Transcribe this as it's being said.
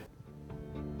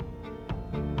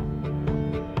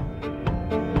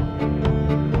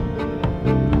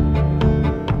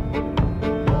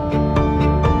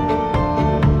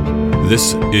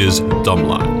This is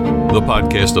Dumbline, the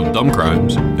podcast of dumb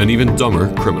crimes and even dumber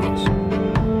criminals.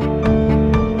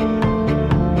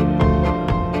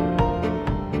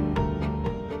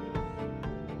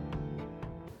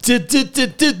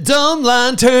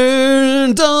 Dumbline,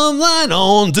 turn Dumbline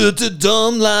on,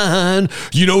 Dumbline.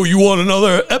 You know you want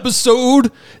another episode?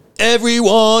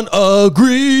 Everyone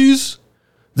agrees.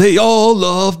 They all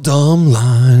love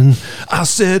Dumbline. I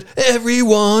said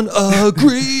everyone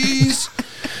agrees.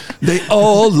 They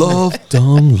all love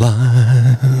Dumbline.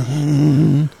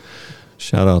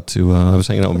 Shout out to, I was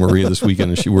hanging out with Maria this weekend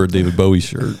and she wore a David Bowie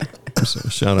shirt. So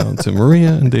shout out to Maria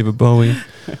and David Bowie.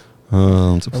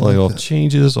 To play off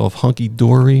Changes off Hunky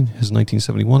Dory, his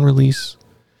 1971 release,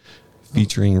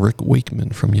 featuring Rick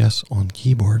Wakeman from Yes on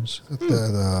keyboards. Is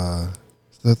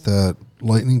that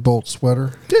lightning bolt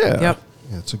sweater? Yeah. Yep.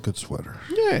 Yeah, it's a good sweater.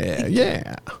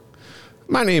 Yeah.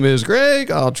 My name is Greg.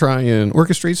 I'll try and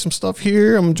orchestrate some stuff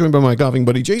here. I'm joined by my golfing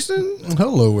buddy, Jason.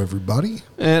 Hello, everybody.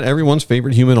 And everyone's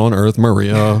favorite human on earth,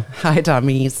 Maria. Hi,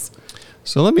 dummies.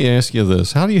 So let me ask you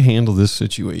this. How do you handle this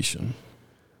situation?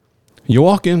 You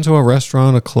walk into a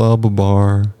restaurant, a club, a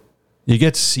bar. You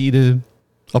get seated.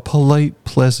 A polite,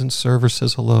 pleasant server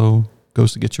says hello,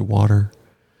 goes to get you water.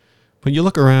 But you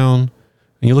look around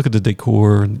and you look at the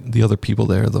decor, the other people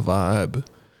there, the vibe,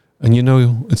 and you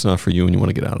know it's not for you and you want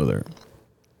to get out of there.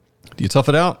 Do you tough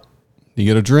it out? Do you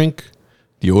get a drink?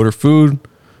 Do you order food?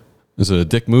 Is it a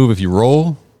dick move if you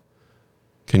roll?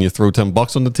 Can you throw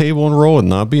 $10 on the table and roll and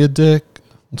not be a dick?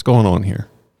 What's going on here?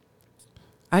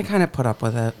 I kind of put up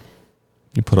with it.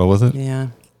 You put up with it? Yeah.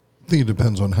 I think it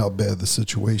depends on how bad the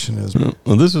situation is.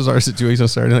 Well, this is our situation on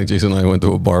Saturday night. Jason and I went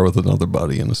to a bar with another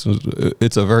buddy, and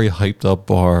it's a very hyped up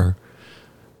bar.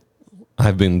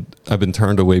 I've been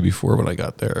turned away before when I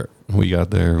got there. We got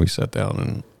there, we sat down,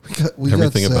 and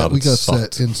everything about it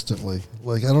sucked. Set instantly.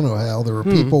 Like, I don't know how. There were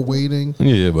people waiting.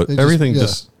 Yeah, but everything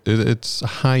it's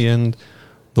high end.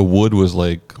 The wood was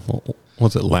like,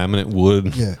 what's it, laminate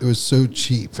wood? Yeah, it was so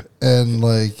cheap. And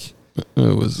like...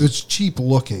 It was cheap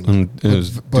looking. And it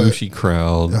was douchey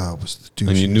crowd. Oh, it was the douchiest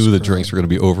and you knew the crowd. drinks were going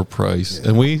to be overpriced. Yeah.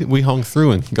 And we hung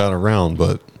through and got around,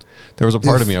 but there was a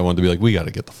part of me I wanted to be like, we got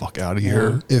to get the fuck out of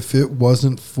here. If it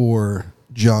wasn't for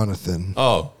Jonathan.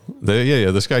 Oh,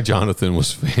 this guy Jonathan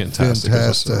was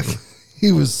fantastic.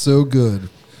 He was so good.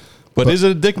 But is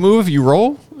it a dick move if you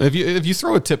roll? If you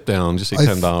throw a tip down, just say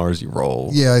 $10, you roll.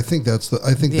 Yeah, I think that's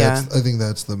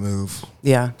the move.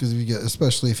 Yeah. Because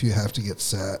especially if you have to get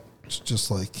sat, it's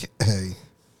just like, hey,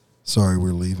 sorry,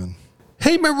 we're leaving.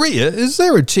 Hey Maria, is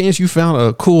there a chance you found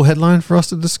a cool headline for us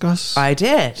to discuss? I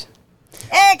did.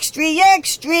 Extra,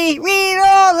 extra, read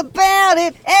all about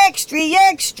it. Extra,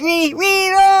 extra,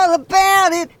 read all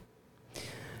about it.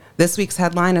 This week's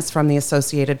headline is from the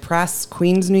Associated Press,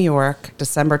 Queens, New York,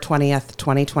 December 20th,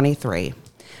 2023.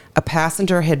 A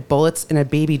passenger hid bullets in a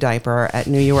baby diaper at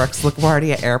New York's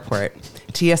LaGuardia Airport.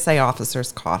 TSA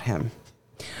officers caught him.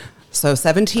 So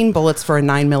 17 bullets for a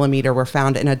 9mm were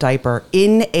found in a diaper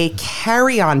in a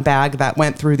carry-on bag that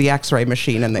went through the x-ray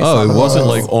machine. And they saw it wasn't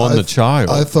like on the child.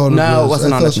 I thought it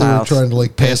wasn't on the child. They were trying to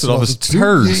like pass it off as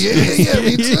turds. Yeah,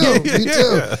 me too.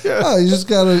 Yeah. Oh, you just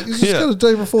got a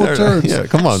diaper full of turds. Yeah,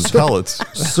 come on, pellets.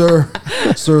 Sir,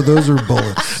 those are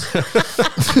bullets.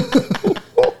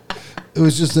 It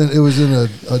was in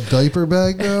a diaper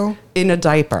bag though? In a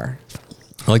diaper.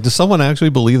 Like, does someone actually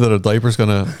believe that a diaper's going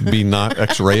to be not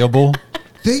x-rayable?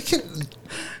 They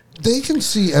can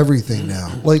see everything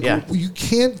now. Like, you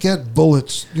can't get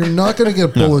bullets. You're not going to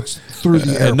get bullets through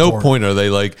the airport. At no point are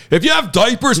they like, if you have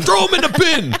diapers, throw them in the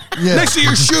bin next to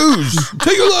your shoes.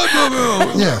 Take your leg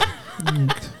out. Yeah.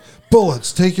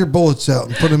 Bullets. Take your bullets out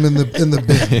and put them in the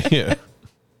bin. Yeah.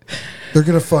 They're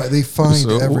going to find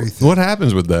everything. What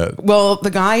happens with that? Well, the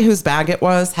guy whose bag it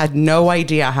was had no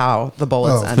idea how the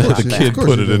bullets ended up The there. kid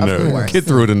put it in there. The kid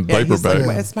threw it in a diaper he's bag.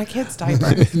 Like, it's my kid's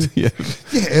diaper. Yeah.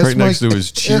 Right next to his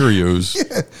Cheerios.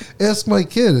 Yeah. Ask my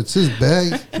kid. It's his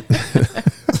bag.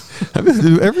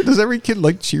 Does every kid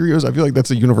like Cheerios? I feel like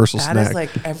that's a universal snack. That is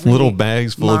like every little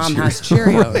bags full of Cheerios. Mom has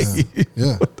Cheerios. Right.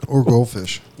 Yeah. Or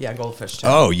goldfish. Yeah, goldfish too.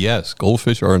 Oh, yes.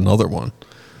 Goldfish are another one.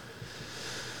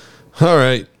 All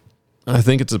right. I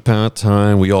think it's about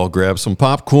time we all grab some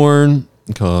popcorn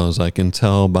because I can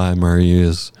tell by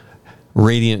Maria's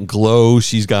radiant glow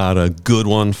she's got a good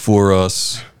one for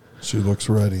us. She looks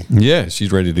ready. Yeah,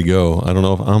 she's ready to go. I don't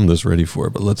know if I'm this ready for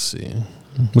it, but let's see.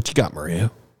 What you got, Maria?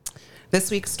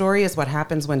 This week's story is what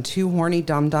happens when two horny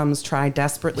DumDums try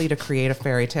desperately to create a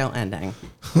fairy tale ending.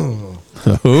 Oh,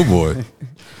 boy.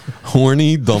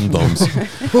 Horny DumDums.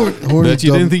 Horny Bet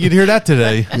you didn't think you'd hear that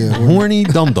today. Yeah, horny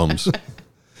DumDums.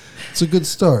 It's a good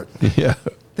start. Yeah.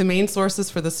 The main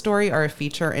sources for the story are a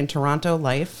feature in Toronto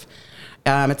Life.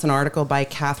 It's an article by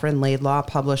Catherine Laidlaw,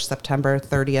 published September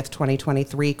 30th,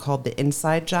 2023, called The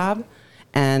Inside Job,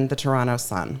 and the Toronto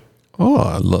Sun. Oh,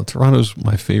 I love Toronto's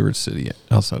my favorite city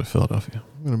outside of Philadelphia.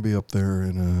 I'm going to be up there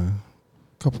in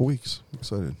a couple weeks.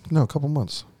 Excited. No, a couple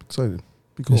months. Excited.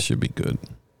 Be cool. This should be good.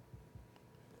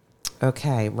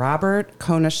 Okay, Robert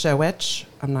Konashewicz.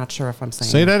 I'm not sure if I'm saying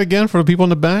Say that again for the people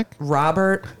in the back.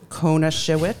 Robert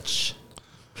Konashewicz.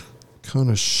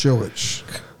 Konashewicz.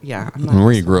 Yeah, I'm not.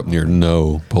 Maria grew up near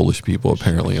no Polish people,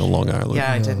 apparently, on Long Island.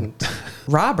 Yeah, I didn't.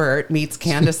 Robert meets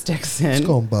Candace Dixon. Let's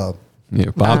call him Bob. Yeah,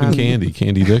 Bob and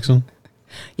Candy Dixon.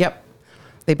 Yep.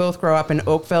 They both grow up in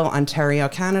Oakville, Ontario,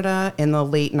 Canada in the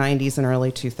late 90s and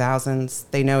early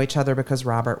 2000s. They know each other because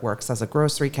Robert works as a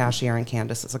grocery cashier and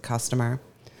Candace is a customer.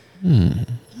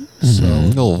 So,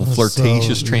 little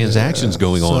flirtatious transactions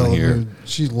going on here.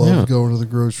 She loved going to the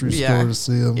grocery store to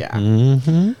see him. Yeah.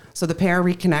 Mm-hmm. So the pair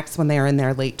reconnects when they are in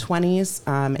their late 20s.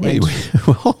 Wait,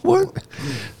 what?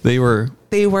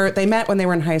 They met when they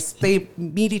were in high school. They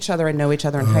meet each other and know each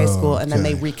other in high school, and then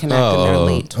they reconnect in their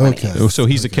late 20s. Okay. So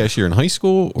he's a cashier in high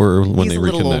school, or when they reconnect?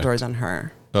 He's a little older than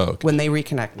her. Oh, okay. When they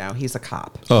reconnect now, he's a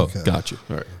cop. Oh, gotcha.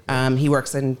 All right. He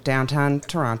works in downtown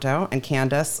Toronto, and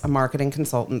Candace, a marketing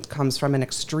consultant, comes from an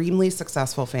extremely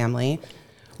successful family,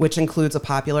 which includes a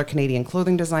popular Canadian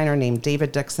clothing designer named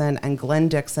David Dixon and Glenn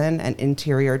Dixon, an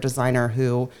interior designer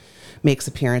who makes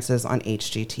appearances on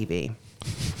HGTV.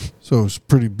 So it's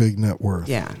pretty big net worth.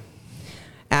 Yeah.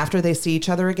 After they see each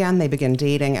other again, they begin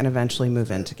dating and eventually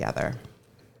move in together.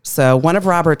 So one of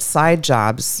Robert's side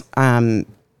jobs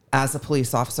as a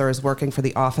police officer is working for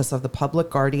the Office of the Public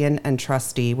Guardian and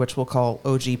Trustee, which we'll call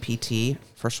OGPT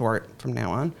for short from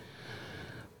now on.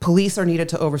 Police are needed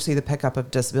to oversee the pickup of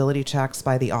disability checks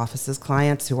by the office's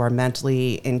clients who are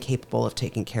mentally incapable of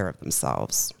taking care of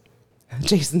themselves.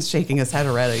 Jason's shaking his head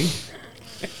already.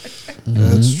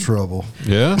 That's trouble.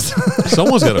 Yeah?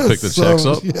 Someone's got to pick the checks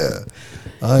up. Yeah,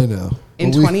 I know.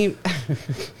 In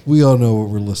we all know what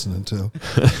we're listening to.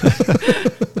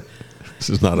 This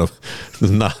is not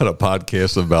a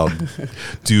podcast about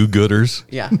do-gooders.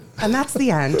 Yeah. And that's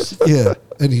the end. Yeah.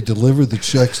 And he delivered the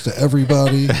checks to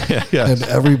everybody, and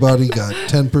everybody got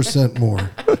 10%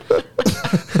 more.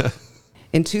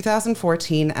 In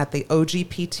 2014, at the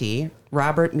OGPT,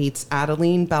 Robert meets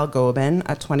Adeline Balgobin,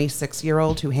 a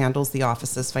 26-year-old who handles the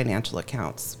office's financial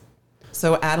accounts.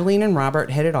 So Adeline and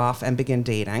Robert hit it off and begin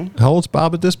dating. How old's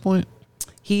Bob at this point?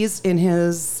 He's in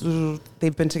his,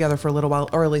 they've been together for a little while,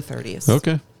 early 30s.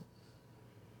 Okay.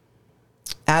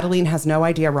 Adeline has no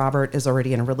idea Robert is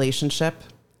already in a relationship.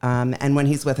 And when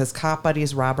he's with his cop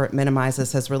buddies, Robert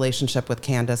minimizes his relationship with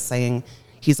Candace, saying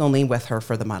he's only with her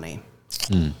for the money.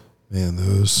 Man,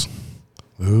 those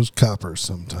coppers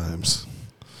sometimes.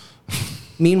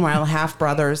 Meanwhile,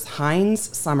 half-brothers Heinz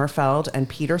Sommerfeld and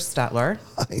Peter Stetler.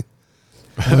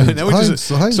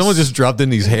 Someone just dropped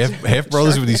in these half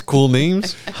brothers with these cool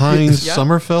names. Heinz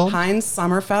Sommerfeld. Heinz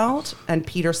Sommerfeld and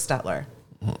Peter Stetler.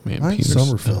 Oh man, Heinz Peter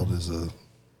Sommerfeld is a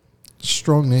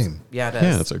strong name. Yeah, it is.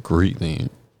 Yeah, that's a great name.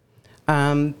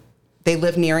 They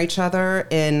live near each other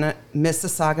in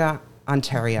Mississauga,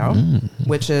 Ontario,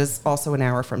 which is also an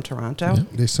hour from Toronto. Yeah.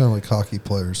 They sound like hockey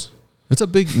players. It's a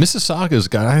big Mississauga's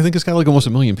got. I think it's got like almost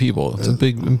 1 million people. It's a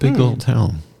big little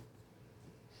town.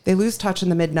 They lose touch in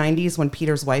the mid-90s when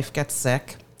Peter's wife gets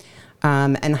sick,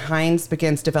 and Heinz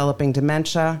begins developing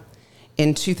dementia.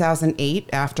 In 2008,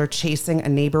 after chasing a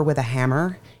neighbor with a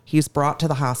hammer, he's brought to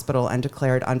the hospital and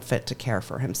declared unfit to care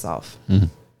for himself.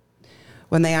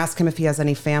 When they ask him if he has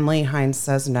any family, Heinz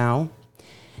says no.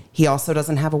 He also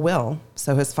doesn't have a will,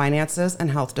 so his finances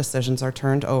and health decisions are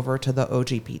turned over to the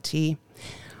OGPT.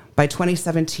 By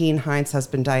 2017, Heinz has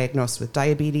been diagnosed with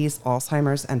diabetes,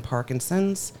 Alzheimer's, and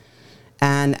Parkinson's.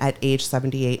 And at age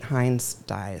 78, Heinz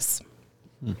dies.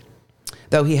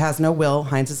 Though he has no will,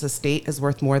 Heinz's estate is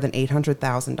worth more than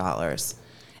 $800,000.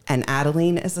 And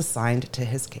Adeline is assigned to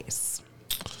his case.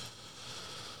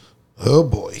 Oh,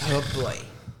 boy. Oh, boy.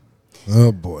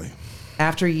 Oh, boy.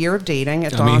 After a year of dating,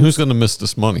 I mean, who's going to miss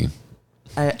this money?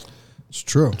 It's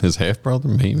true. His half-brother,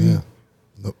 maybe? Yeah.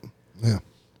 Nope. Yeah.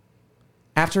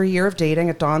 After a year of dating,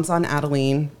 it dawns on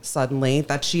Adeline suddenly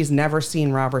that she's never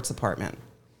seen Robert's apartment.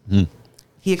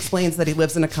 He explains that he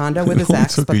lives in a condo with his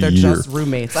ex, but they're just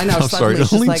roommates. I know. I'm sorry,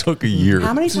 it only took a year.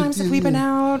 How many times have we been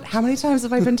out? How many times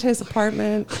have I been to his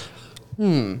apartment?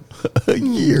 A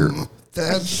year.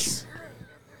 That's...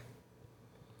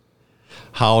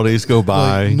 Holidays go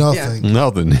by. Like nothing. Yeah.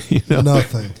 Nothing.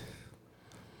 Nothing.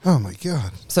 Oh, my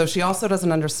God. So she also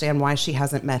doesn't understand why she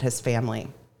hasn't met his family.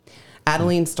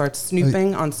 Adeline starts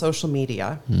snooping on social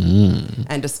media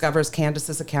and discovers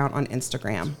Candace's account on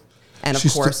Instagram. And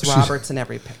of course, Robert's in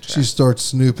every picture. She starts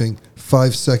snooping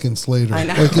 5 seconds later. I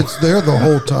know. Like it's there the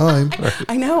whole time.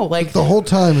 I know. Like The whole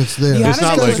time it's there. you It's haven't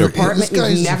not been to like his apartment.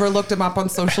 You've never looked him up on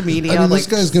social media. I mean, like, this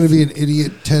guy's going to be an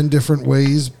idiot 10 different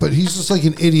ways, but he's just like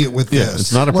an idiot with Yeah, this.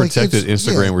 it's not a Like, protected it's-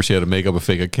 Instagram yeah. where she had to make up a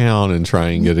fake account and try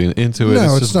and get into it.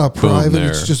 No, it's just not boom private.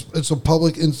 there. It's a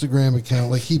public Instagram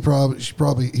account. Like he probably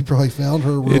found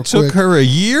her real It took quick. her a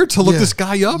year to look Yeah. this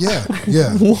guy up.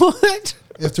 Yeah. What?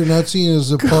 After not seeing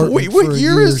his apartment Wait, for what a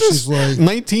year is this? she's like,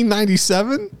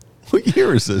 1997? What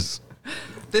year is this?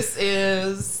 this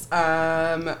is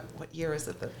what year is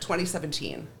it?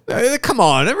 2017. Come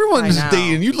on, everyone's I know.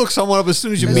 dating. You look someone up as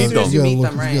soon as you As meet soon as them. you gotta meet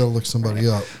look, them, right. You gotta look somebody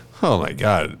up. Oh my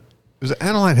God. Was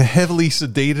Adeline heavily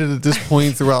sedated at this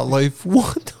point throughout life?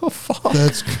 What the fuck?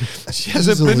 That's She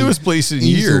hasn't been to his place in a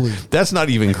year. That's not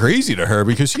even crazy to her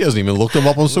because she hasn't even looked him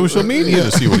up on social media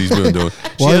to see what he's been doing.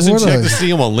 She Why hasn't would checked I? to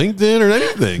see him on LinkedIn or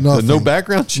anything. Nothing. No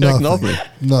background check, nothing.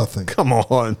 Nothing. Come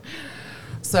on.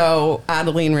 So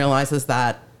Adeline realizes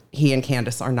that he and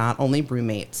Candace are not only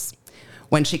roommates.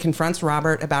 When she confronts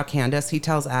Robert about Candace, he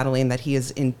tells Adeline that he is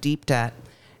in deep debt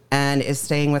and is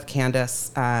staying with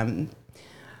Candace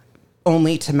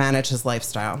only to manage his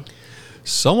lifestyle.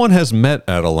 Someone has met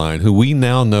Adeline, who we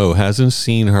now know hasn't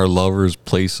seen her lover's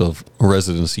place of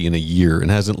residency in a year and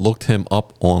hasn't looked him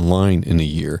up online in a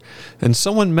year. And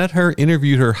someone met her,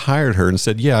 interviewed her, hired her, and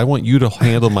said, "Yeah, I want you to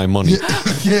handle my money."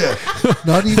 Yeah.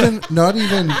 Not even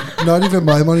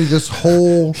my money. This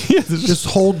whole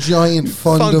giant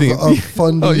funding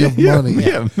Oh, yeah, of yeah, money.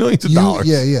 Yeah, millions of dollars.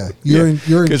 Yeah. You're in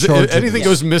 'Cause charge. if anything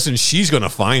goes missing, she's going to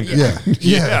find it. Yeah.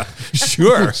 Yeah.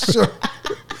 Sure. Sure.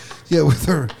 Yeah, with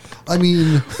her. I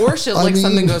mean, Or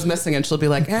something goes missing and she'll be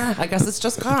like, I guess it's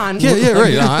just gone. Yeah,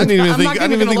 right. I didn't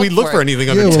even think we looked for anything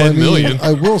under 10 million.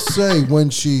 I will say when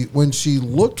she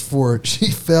looked for it,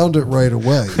 she found it right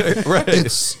away. Right.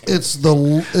 It's the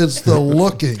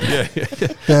looking. Yeah.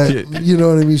 That, you know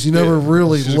what I mean? She never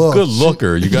really She's looked. a good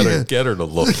looker. You got to Yeah. get her to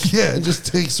look. Yeah, it just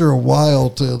takes her a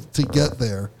while to get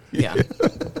there. Yeah.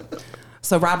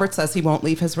 So Robert says he won't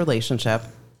leave his relationship,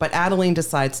 but Adeline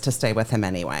decides to stay with him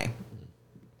anyway.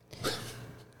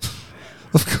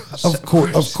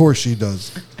 Of course she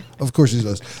does. Of course she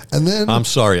does. And then I'm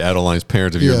sorry, Adeline's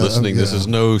parents, if you're Yeah, listening. This yeah. is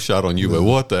no shot on you, but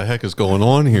what the heck is going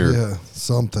on here? yeah,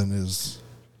 something is.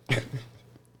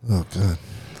 Oh God.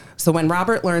 So when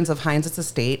Robert learns of Heinz's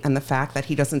estate and the fact that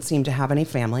he doesn't seem to have any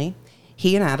family,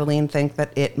 he and Adeline think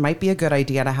that it might be a good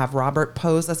idea to have Robert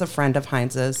pose as a friend of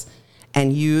Heinz's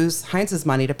and use Heinz's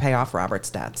money to pay off Robert's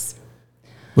debts.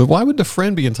 But why would the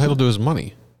friend be entitled to his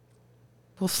money?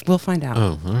 We'll find out.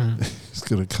 Oh, all right. He's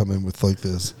gonna come in with like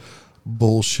this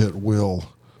bullshit will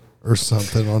or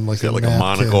something on like Got a like napkin. a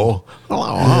monocle. Hello,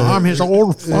 I'm his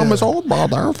old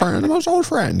brother, friend. I'm his old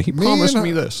friend. He promised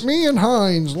me this. Me and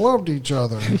Heinz loved each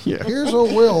other. Yeah. Here's a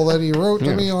will that he wrote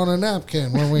to me on a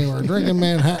napkin when we were drinking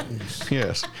Manhattans.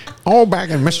 Yes. All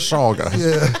back in Mississauga.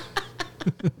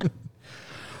 Yeah.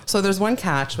 So there's one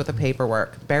catch with the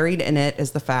paperwork. Buried in it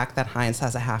is the fact that Heinz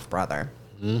has a half-brother.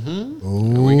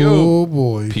 Oh, we go.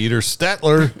 Boy. Peter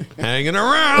Stetler hanging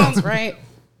around. That's right.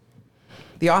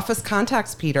 The office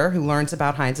contacts Peter, who learns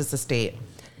about Heinz's estate.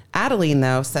 Adeline,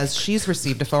 though, says she's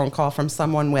received a phone call from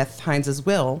someone with Heinz's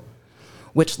will,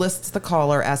 which lists the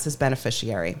caller as his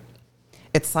beneficiary.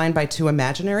 It's signed by 2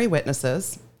 imaginary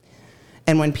witnesses.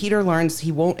 And when Peter learns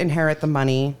he won't inherit the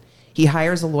money, he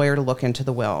hires a lawyer to look into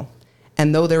the will.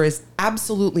 And though there is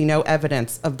absolutely no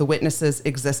evidence of the witnesses'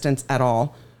 existence at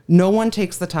all, no one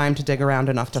takes the time to dig around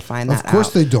enough to find that out. Of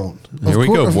course they don't. Here we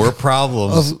go. More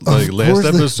problems. Like last course they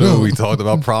episode, don't. we talked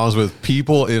about problems with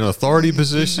people in authority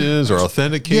positions or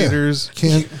authenticators.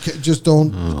 Can't just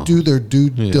don't do their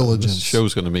due Yeah, diligence. This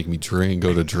show's going to make me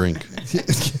go to drink.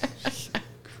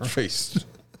 Christ.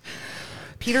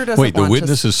 Peter doesn't Wait, the want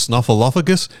witness to... is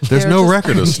Snuffleupagus? There's They're no just-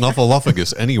 record of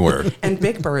Snuffleupagus anywhere. And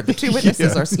Big Bird. The 2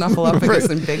 witnesses are Snuffleupagus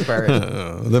and Big Bird.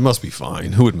 That must be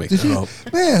fine. Who would make that up?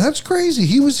 Man, that's crazy.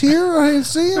 He was here. I didn't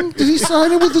see him. Did he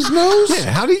sign it with his nose?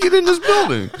 Yeah, how do you get in this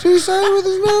building? Did he sign it with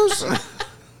his nose?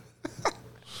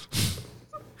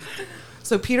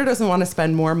 So Peter doesn't want to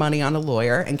spend more money on a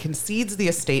lawyer and concedes the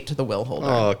estate to the will holder.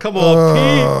 Oh, come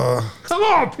on, Pete. Come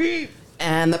on, Pete.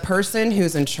 And the person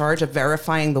who's in charge of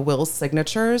verifying the will's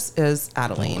signatures is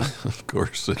Adeline. Of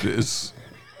course it is.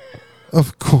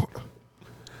 Of course.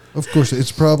 Of course.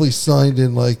 It's probably signed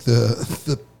in like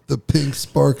the pink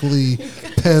sparkly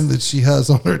pen that she has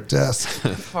on her desk.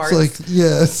 Hearts. It's like,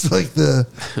 yeah, it's like the...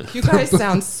 You guys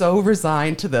sound so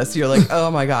resigned to this. You're like, oh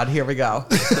my God, here we go.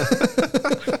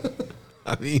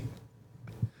 I mean,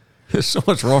 There's so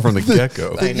much wrong from the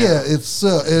get-go. I know. Yeah, it's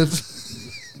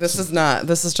This is not.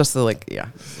 This is just the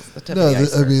this is the tip no. of the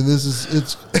iceberg. I mean, this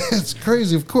is it's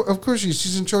crazy. Of course,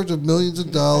 she's in charge of millions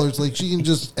of dollars. Like she can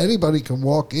anybody can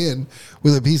walk in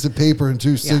with a piece of paper and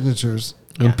two signatures.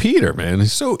 And Peter, man,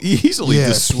 he's so easily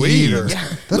dissuaded. Peter.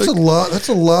 That's a lot. That's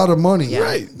a lot of money. Yeah.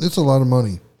 Right. That's a lot of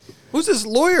money. Who's this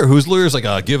lawyer? Whose lawyer's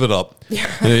like, give it up.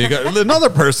 Yeah. You got another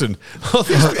person.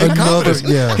 Another,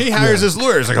 yeah. He hires his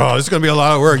lawyer. He's like, this is going to be a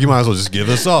lot of work. You might as well just give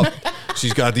this up.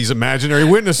 She's got these imaginary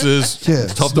witnesses. Yeah,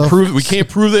 It's tough to prove. We can't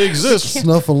prove they exist.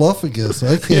 Snuffleupagus.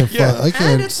 I can't Yeah. find. I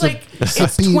can't. And it's like it's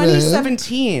subpoena him.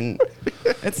 2017.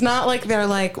 It's not like they're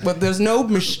like, well, there's no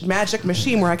magic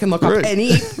machine where I can look up Right.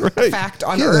 any Right. fact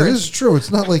on Yeah, Earth. that is true.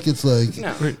 It's not like it's like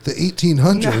No. the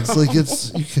 1800s. No. Like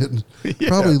it's you can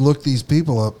probably look these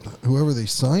people up, whoever they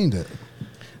signed it.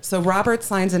 So Robert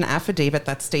signs an affidavit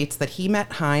that states that he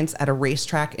met Hines at a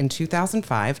racetrack in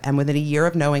 2005, and within a year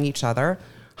of knowing each other,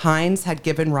 Hines had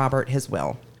given Robert his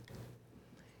will.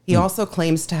 He also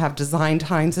claims to have designed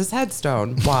Hines's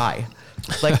headstone. Why?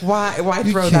 Like, why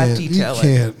throw that detail You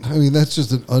in? can't. I mean, that's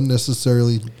just an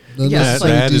unnecessary Yes,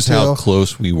 That is how detail.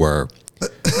 close we were.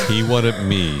 He wanted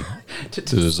me to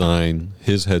design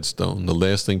his headstone. The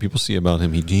last thing people see about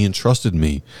him, he entrusted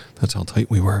me. That's how tight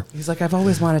we were. He's like, I've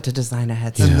always wanted to design a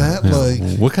headstone. And that,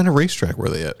 like, What kind of racetrack were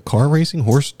they at? Car racing,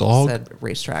 horse, dog? Said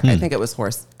racetrack. I think it was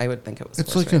horse. I would think it was.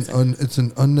 it's horse like racing. it's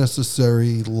an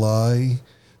unnecessary lie.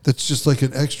 That's just like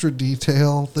an extra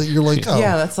detail that you're like, oh,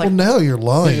 Yeah, that's like- well, now you're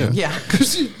lying. Yeah.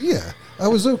 'Cause I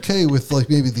was okay with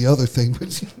like maybe the other thing,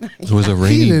 but It was a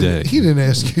rainy day. He didn't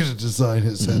ask you to design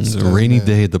his It was headstone. a rainy man.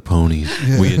 day at the Ponies.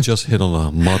 Yeah. We had just hit on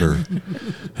a mutter.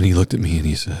 And he looked at me and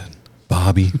he said,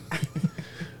 Bobby,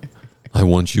 I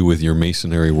want you with your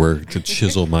masonry work to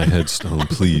chisel my headstone,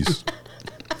 please.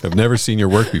 I've never seen your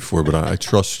work before, but I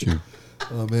trust you.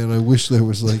 Oh man, I wish there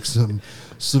was like some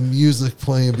music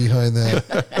playing behind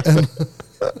that. And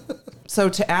So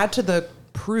to add to the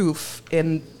proof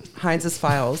in Hines's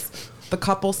files, the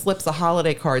couple slips a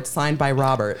holiday card signed by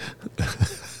Robert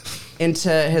into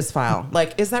his file.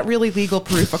 Like, is that really legal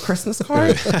proof? A Christmas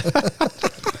card?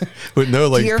 But no,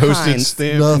 like, Dear postage Heinz.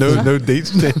 stamp, no date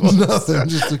stamp. nothing,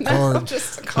 just a card.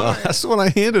 Just a card. That's when I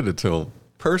handed it to him.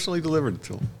 Personally delivered it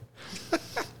to him.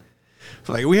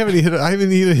 Like, I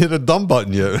haven't even hit a dumb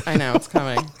button yet. I know, it's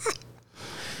coming.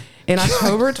 In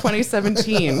October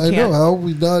 2017, I know how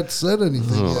we not said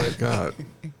anything Oh, my yet. God.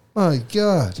 My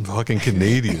God. Fucking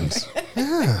Canadians.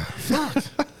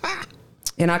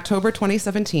 In October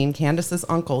 2017, Candace's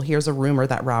uncle hears a rumor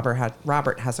that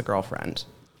Robert has a girlfriend.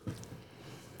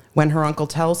 When her uncle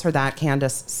tells her that,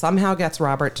 Candace somehow gets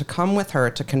Robert to come with her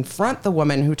to confront the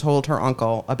woman who told her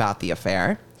uncle about the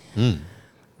affair.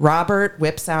 Robert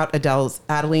whips out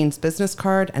Adeline's business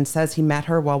card and says he met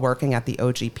her while working at the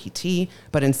OGPT,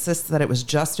 but insists that it was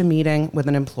just a meeting with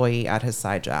an employee at his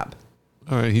side job.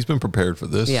 All right, he's been prepared for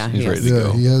this. Yeah, he's he ready is. to Yeah,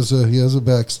 go. he has a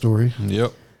backstory.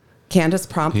 Yep. Candace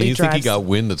promptly You think drives... he got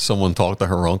wind that someone talked to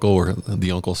her uncle, or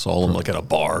the uncle saw him like at a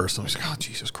bar or something? He's like, oh,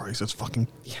 Jesus Christ, that's fucking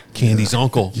Candy's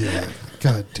uncle. Yeah.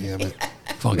 God damn it.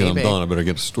 Fucking, I'm Maybe. done. I better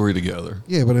get a story together.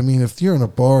 Yeah, but I mean, if you're in a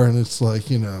bar and it's like,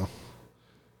 I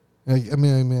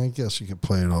mean, I guess you could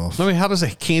play it off. I mean, how does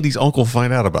Candy's uncle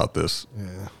find out about this? Yeah.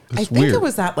 I It's think weird. it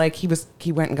was that like he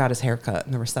went and got his hair cut,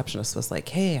 and the receptionist was like,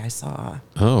 "Hey, I saw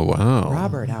Oh, wow.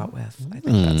 Robert out with." I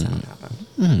think that's how it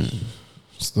happened.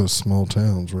 It's those small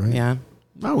towns, right? Yeah.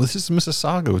 Oh, this is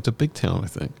Mississauga. It's a big town, I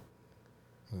think.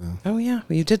 Oh yeah.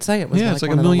 Well, you did say it was. Yeah, it's like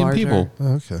one a of the million larger- people.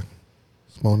 Oh, okay.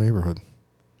 Small neighborhood.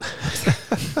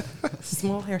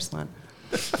 Small hair salon.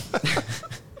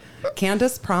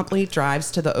 Candace promptly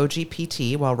drives to the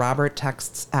OGPT while Robert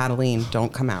texts Adeline,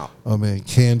 "Don't come out." Oh man,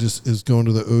 Candace is going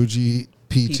to the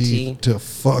OGPT PT. to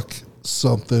fuck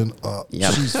something up.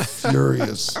 Yep. She's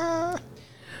furious.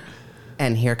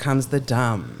 And here comes the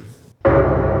dumb.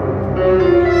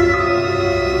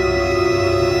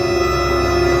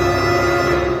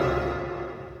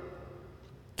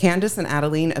 Candace and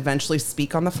Adeline eventually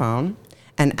speak on the phone,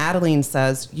 and Adeline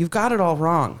says, "You've got it all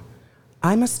wrong.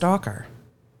 I'm a stalker."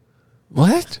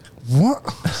 What? What?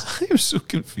 I am so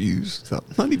confused. I'm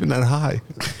not even that high.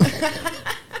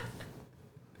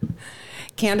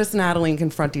 Candace and Adeline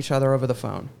confront each other over the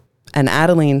phone. And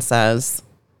Adeline says,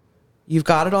 "You've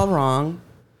got it all wrong.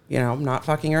 I'm not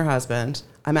fucking your husband.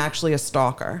 I'm actually a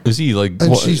stalker." Is he like...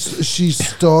 And what? she's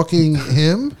stalking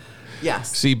him?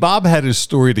 Yes. See, Bob had his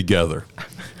story together.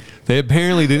 They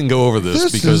apparently didn't go over this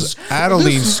This because is-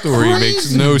 Adeline's this is story makes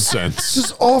crazy. no It's sense.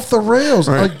 just off the rails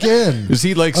Right. again. Is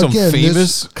he like some Again,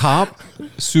 famous cop,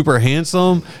 super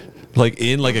handsome, like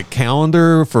in like a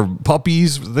calendar for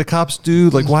puppies. The cops do.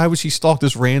 Like, why would she stalk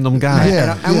this random guy?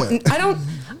 Yeah. I don't.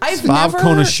 I've Bob never.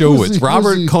 Konashowitz,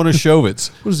 Robert Konashowitz.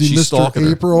 What is he, She's Mr. stalking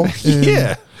her. April?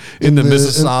 Yeah, in the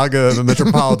Mississauga, the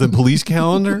Metropolitan Police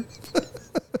calendar.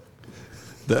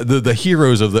 The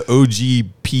heroes of the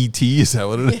OGPT, is that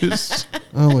what it is?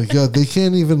 Oh my God, they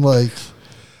can't even like.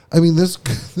 I mean,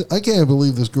 I can't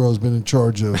believe this girl has been in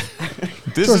charge of.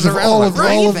 This is all of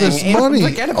this money,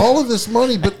 Forget about all of this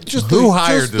money, but just Who the,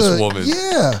 hired just this the- woman?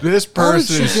 Yeah, This How did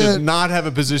person she should get- not have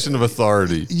a position of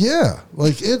authority. Yeah,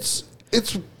 like it's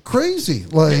crazy.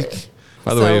 Like,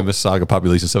 By the So- way, Mississauga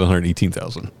population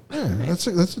 718,000. yeah, that's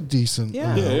a decent.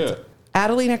 Yeah.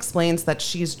 Adeline explains that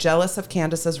she's jealous of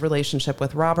Candace's relationship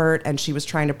with Robert, and she was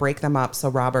trying to break them up so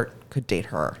Robert could date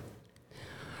her.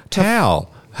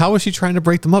 How was she trying to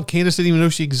break them up? Candace didn't even know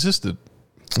she existed.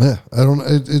 Yeah, I don't.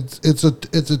 It's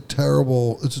a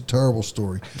terrible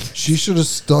story. She should have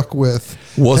stuck with.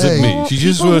 Wasn't hey, me. Well, She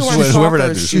just people was who are whoever that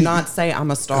stalkers dude. do not say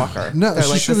I'm a stalker. No, They're she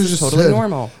like, should this have is just totally said,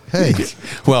 normal. Hey,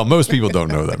 Well, most people don't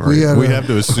know that, We Marie. had We a- have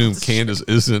to assume Candace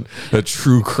isn't a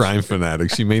true crime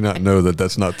fanatic. She may not know that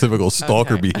that's not typical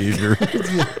stalker Okay. behavior.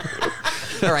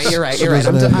 All right, you're right. she You're right.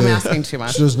 doesn't have I'm the- asking too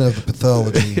much. She doesn't have the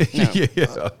pathology.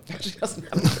 Yeah. She doesn't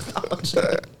have the knowledge.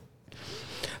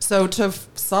 So to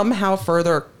somehow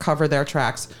further cover their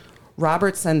tracks,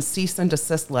 Robert sends cease and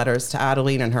desist letters to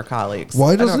Adeline and her colleagues.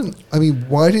 Why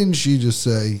didn't she just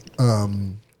say,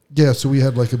 yeah, so we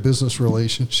had like a business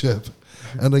relationship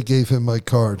and I gave him my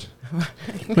card.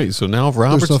 Wait, so now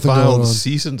Robert's something going filed on.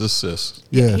 cease and desist.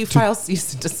 Yeah. He files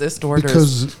cease and desist orders.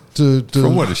 because to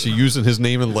From what? Is she using his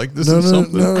name and likeness no, or no,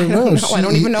 something? no, no, no. I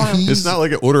don't even know how- It's not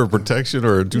like an order of protection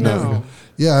or a do No. not.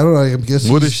 Yeah, I don't know. I'm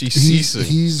guessing. What is she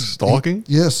ceasing? Stalking?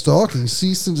 Yeah, stalking.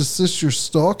 Cease and desist your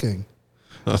stalking.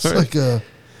 It's All right. like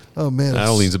oh man. it's-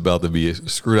 Adeline's about to be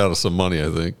screwed out of some money, I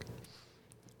think.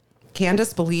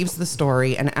 Candace believes the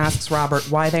story and asks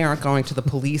Robert why they aren't going to the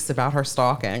police about her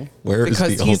stalking. Where is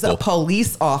because the he's a uncle?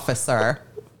 police officer.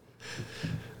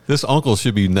 This uncle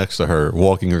should be next to her,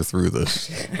 walking her through this.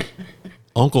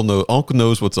 Uncle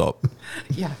knows what's up.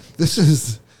 Yeah. This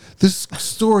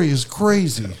story is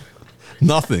crazy.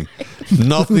 Nothing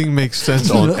makes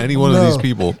sense on any one of these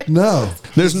people. No.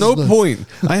 There's This no is the- point.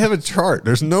 I have a chart.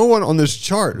 There's no one on this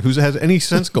chart who has any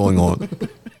sense going on.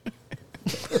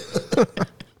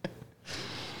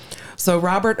 So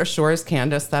Robert assures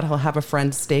Candace that he'll have a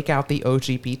friend stake out the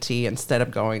OGPT instead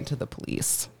of going to the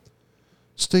police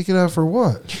Stake it out for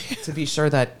what? to be sure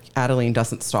that Adeline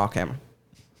doesn't stalk him.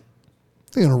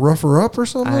 They gonna rough her up or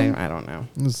something? I don't know.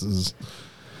 This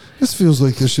feels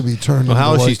like this should be turned. Well,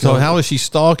 how into is she? like a- How is she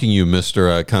stalking you, Mister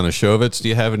Konashowitz? Do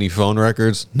you have any phone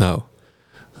records? No.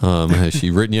 Has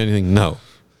she written you anything? No.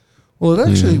 Well, it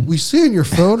actually, we see in your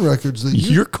phone records that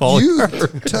You're calling you her.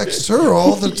 text her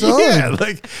all the time. Yeah,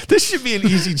 like this should be an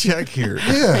easy check here.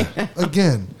 Yeah.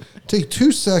 Again, take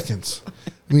 2 seconds.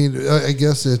 I mean, I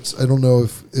guess it's. I don't know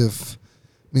if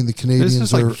I mean the Canadians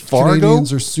is like are Fargo?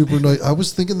 Canadians are super nice. I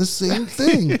was thinking the same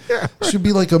thing. Should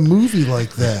be like a movie like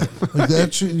that. Like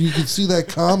that should you could see that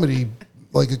comedy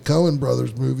like a Coen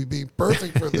Brothers movie being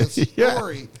perfect for this Yeah.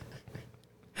 story.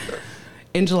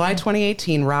 In July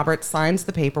 2018, Robert signs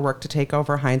the paperwork to take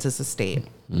over Heinz's estate.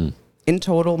 In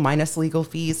total, minus legal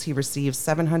fees, he receives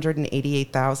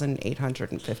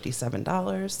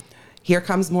 $788,857. Here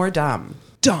comes more dumb.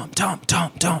 Dumb.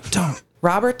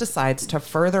 Robert decides to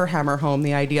further hammer home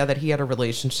the idea that he had a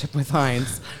relationship with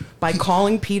Heinz by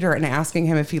calling Peter and asking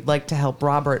him if he'd like to help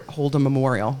Robert hold a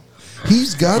memorial.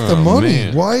 He's got the money.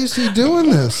 man. Why is he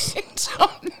doing this? I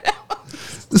don't know.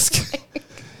 This guy,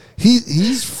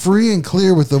 he's free and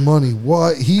clear with the money.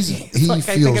 Why he like, I think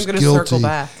feels I'm gonna guilty. circle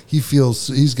back. He's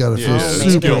got to feel Yeah,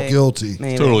 super maybe. guilty.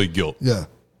 Maybe. Totally guilt. Yeah.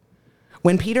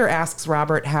 When Peter asks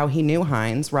Robert how he knew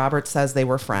Heinz, Robert says they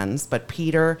were friends, but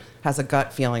Peter has a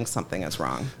gut feeling something is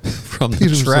wrong. From the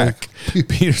Peter's track.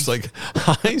 Peter's like,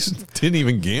 Heinz didn't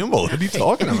even gamble. What are you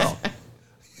talking about?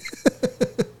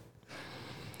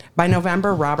 By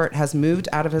November, Robert has moved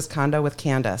out of his condo with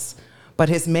Candace, but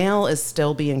his mail is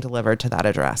still being delivered to that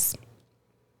address.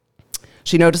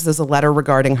 She notices a letter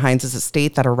regarding Heinz's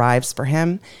estate that arrives for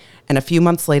him, and a few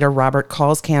months later, Robert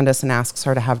calls Candace and asks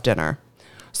her to have dinner.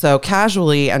 So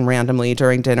casually and randomly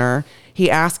during dinner,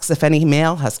 he asks if any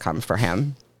mail has come for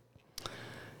him.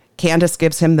 Candace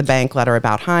gives him the bank letter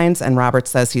about Heinz, and Robert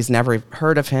says he's never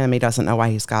heard of him. He doesn't know why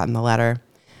he's gotten the letter.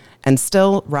 And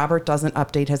still, Robert doesn't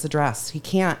update his address. He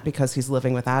can't because he's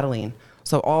living with Adeline.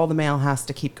 So all the mail has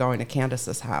to keep going to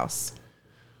Candace's house.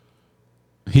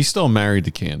 He's still married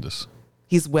to Candace.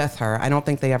 He's with her. I don't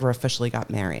think they ever officially got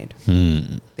married.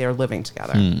 They're living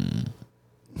together.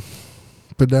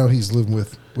 But now he's living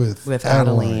with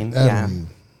Adeline. Adeline. Yeah.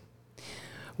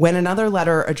 When another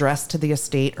letter addressed to the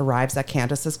estate arrives at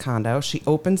Candace's condo, she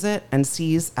opens it and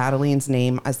sees Adeline's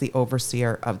name as the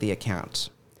overseer of the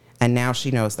account. And now she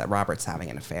knows that Robert's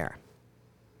having an affair.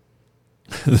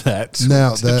 That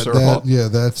seals the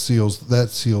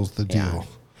deal. Yeah.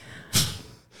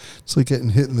 It's like getting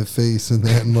hit in the face and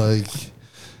then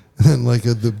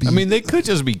the beat. I mean, they could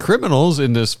just be criminals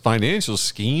in this financial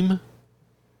scheme.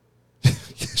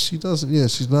 She doesn't. Yeah,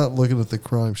 she's not looking at the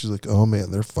crime. She's like, oh man,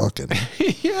 they're fucking.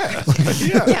 Yeah.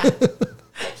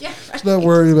 She's not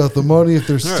worried about the money if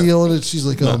they're stealing it. She's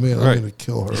like, oh man, I'm gonna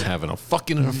kill her. He's having a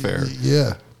fucking affair.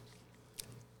 Yeah.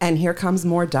 And here comes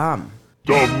more dumb.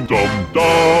 Dum dum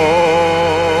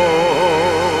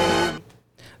dum.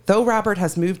 Though Robert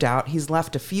has moved out, he's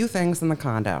left a few things in the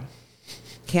condo.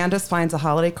 Candace finds a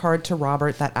holiday card to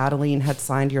Robert that Adeline had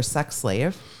signed your sex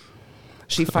slave.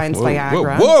 She finds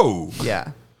Viagra. Whoa!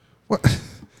 Yeah. What?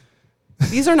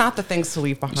 These are not the things to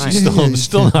leave behind. She's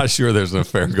still not sure there's an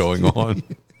affair going on.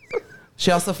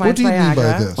 She also What finds do you Viagra. mean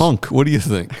by this? Unk, what do you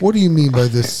think? What do you mean by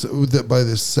this? By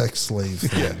this sex slave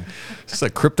thing? Is this a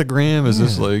cryptogram? Is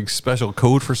this like special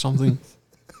code for something?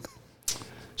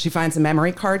 She finds a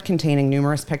memory card containing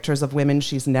numerous pictures of women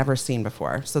she's never seen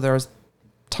before. So there's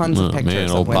tons of pictures Man,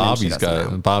 of old women Bobby's she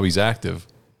doesn't know. Bobby's active.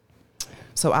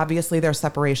 So obviously their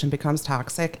separation becomes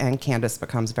toxic and Candace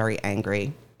becomes very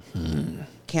angry.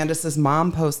 Candace's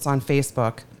mom posts on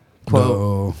Facebook,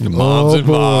 quote, Your mom's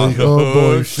involved. Oh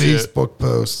boy, Shit. Facebook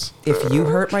posts. "If you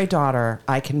hurt my daughter,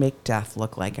 I can make death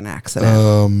look like an accident."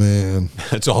 Oh man.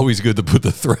 It's always good to put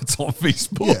the threats on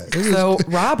Facebook. Yeah, it is, So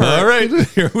Robert, All right,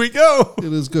 here we go.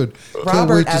 it is good. Can't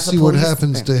Robert, wait to as a see what police-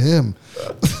 happens to him.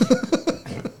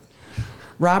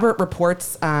 Robert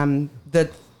reports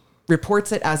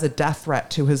reports it as a death threat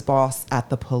to his boss at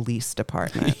the police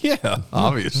department. Yeah,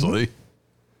 obviously.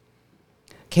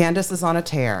 Candace is on a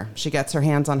tear. She gets her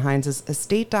hands on Heinz's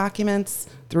estate documents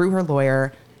through her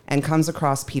lawyer and comes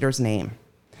across Peter's name.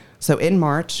 So in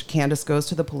March, Candace goes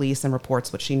to the police and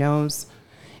reports what she knows.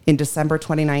 In December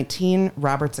 2019,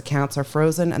 Robert's accounts are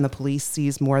frozen and the police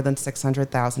seize more than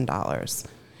 $600,000.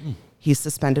 He's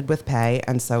suspended with pay,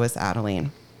 and so is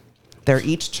Adeline. They're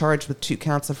each charged with 2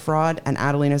 counts of fraud, and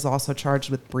Adeline is also charged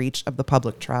with breach of the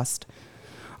public trust.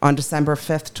 On December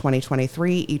 5th,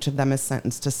 2023, each of them is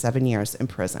sentenced to 7 years in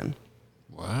prison.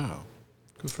 Wow.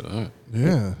 Good for that.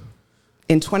 Yeah.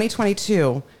 In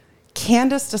 2022,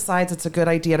 Candace decides it's a good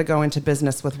idea to go into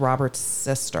business with Robert's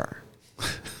sister.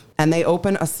 And they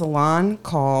open a salon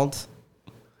called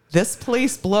This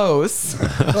Place Blows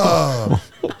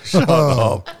Shut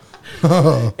up.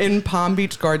 in Palm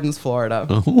Beach Gardens, Florida.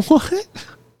 What?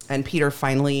 And Peter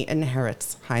finally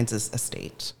inherits Heinz's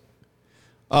estate.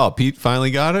 Oh, Pete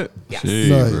finally got it? Yes.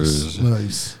 Jeepers.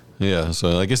 Nice. Yeah,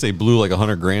 so I guess they blew like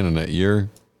 $100,000 in that year.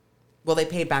 Well, they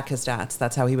paid back his debts.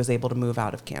 That's how he was able to move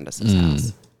out of Candace's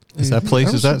house. Is that place,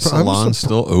 I'm is that surpri- I'm salon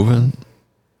still open?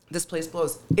 This Place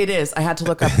Blows. It is. I had to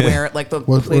look up where, like the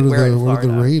What place where in are the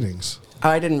Florida. ratings?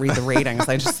 I didn't read the ratings.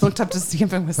 I just looked up to see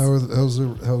if it was. How's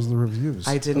the reviews?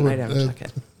 I didn't check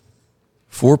it.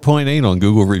 4.8 on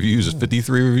Google reviews.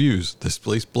 53 reviews. This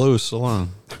place blows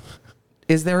salon.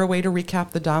 Is there a way to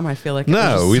recap the dumb? I feel like it was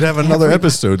No, just we'd have another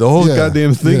episode. The whole Yeah,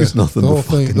 goddamn thing yeah. is nothing. The whole but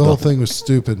thing. fucking The whole dumb. thing was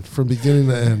stupid from beginning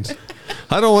to end.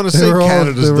 I don't want to They say were all-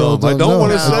 Canada's they were all dumb. I dumb. don't No,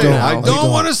 want to no, say it. no, I I don't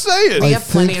don't. want to say it. We I have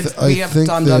plenty think of th- I we have think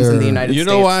DumDums in the they're- United You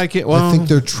States. know why I can't? Well, I think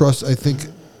they're trust. I think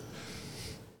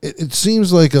it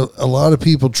seems like a lot of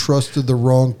people trusted the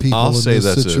wrong people I'll in say this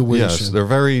that's situation. it. Yes, they're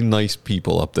very nice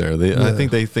people up there. I Yeah.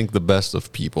 think they think the best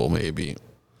of people, maybe.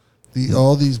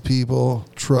 All these people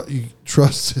you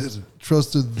trusted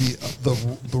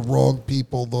the wrong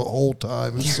people the whole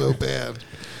time. It's so bad.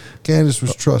 Candace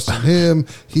was trusting him.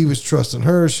 He was trusting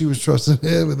her. She was trusting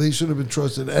him, and they should have been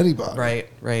trusting anybody.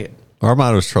 Right. Our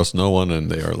motto is trust no one, and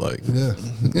they are like, Yeah.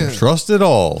 Yeah. trust it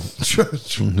all.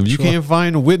 Trust. If you can't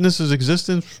find a witness's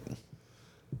existence,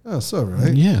 That's all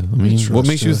right. yeah. I mean, what trust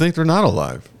makes you you. think they're not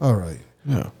alive? All right.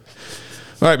 Yeah. All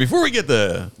right. Before we get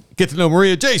to know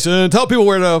Maria, Jason, tell people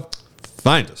where to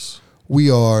find us. We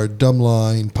are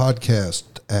Dumbline Podcast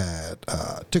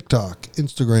at TikTok,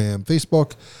 Instagram,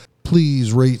 Facebook.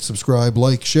 Please rate, subscribe,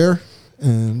 like, share,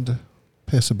 and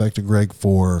pass it back to Greg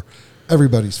for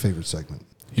everybody's favorite segment.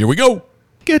 Here we go.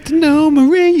 Get to know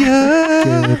Maria.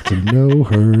 Get to know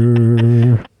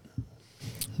her.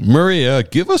 Maria,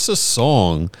 give us a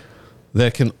song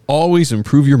that can always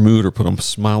improve your mood or put a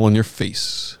smile on your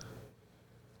face.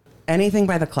 Anything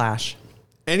by The Clash.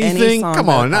 Anything? song Come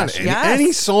by on, The not Clash. any, Yes.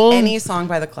 any song. Any song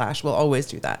by The Clash. We'll always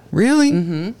do that.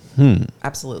 Really?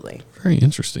 Absolutely. Very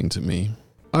interesting to me.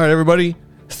 All right, everybody.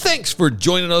 Thanks for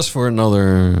joining us for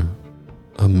another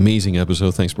amazing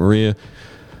episode. Thanks, Maria.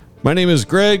 My name is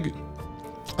Greg.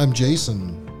 I'm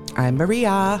Jason. I'm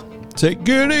Maria. Take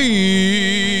it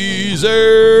easy.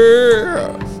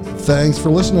 Thanks for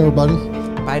listening, everybody.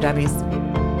 Bye, Dubbies.